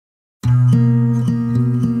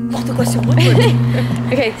n'importe quoi sur moi.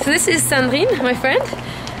 Okay, so this is Sandrine, my friend,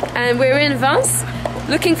 and we're in Vence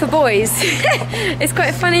looking for boys. It's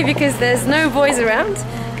quite funny because there's no boys around.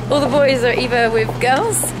 All the boys are either with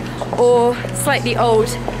girls or slightly old.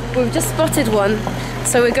 We've just spotted one,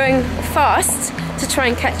 so we're going fast to try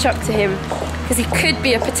and catch up to him because he could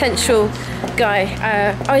be a potential guy.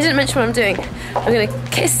 Oh, I didn't mention what I'm doing. I'm gonna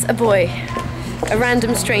kiss a boy, a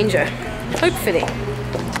random stranger, hopefully.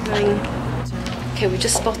 Okay, we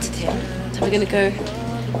just spotted him, so we're gonna go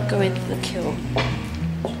in for the kill.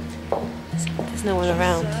 There's no one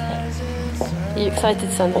around. Are you excited,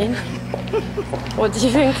 Sandrine? What do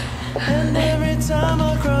you think? And every time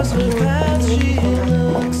I cross her path, she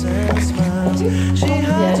looks and smiles. She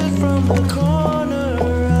hides it from the corner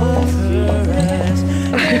of her eyes.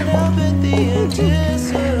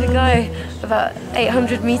 The guy about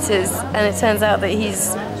 800 meters, and it turns out that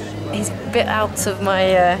he's a bit out of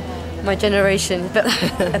my my generation, but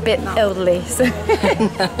a bit elderly. So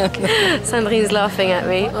Sandrine's laughing at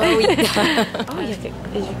me. Oh, oui.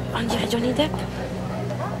 Oh, on dirait Johnny Depp.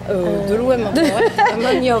 De loin,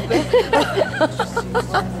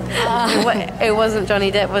 It wasn't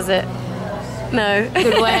Johnny Depp, was it? No. De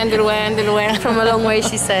loin, de loin, de loin. From a long way,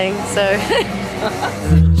 she's saying. So.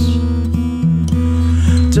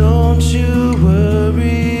 Don't you worry.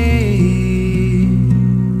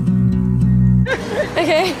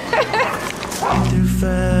 Okay. Through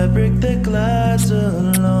fabric that glides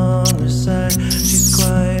along her side, she's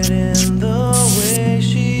quiet in the way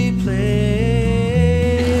she plays.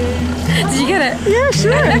 Did you get it? Yeah,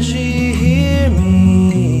 sure. Can she hear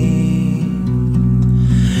me?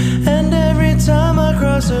 And every time I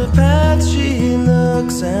cross her path, she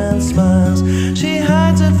looks and smiles. She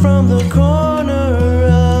hides it from the corner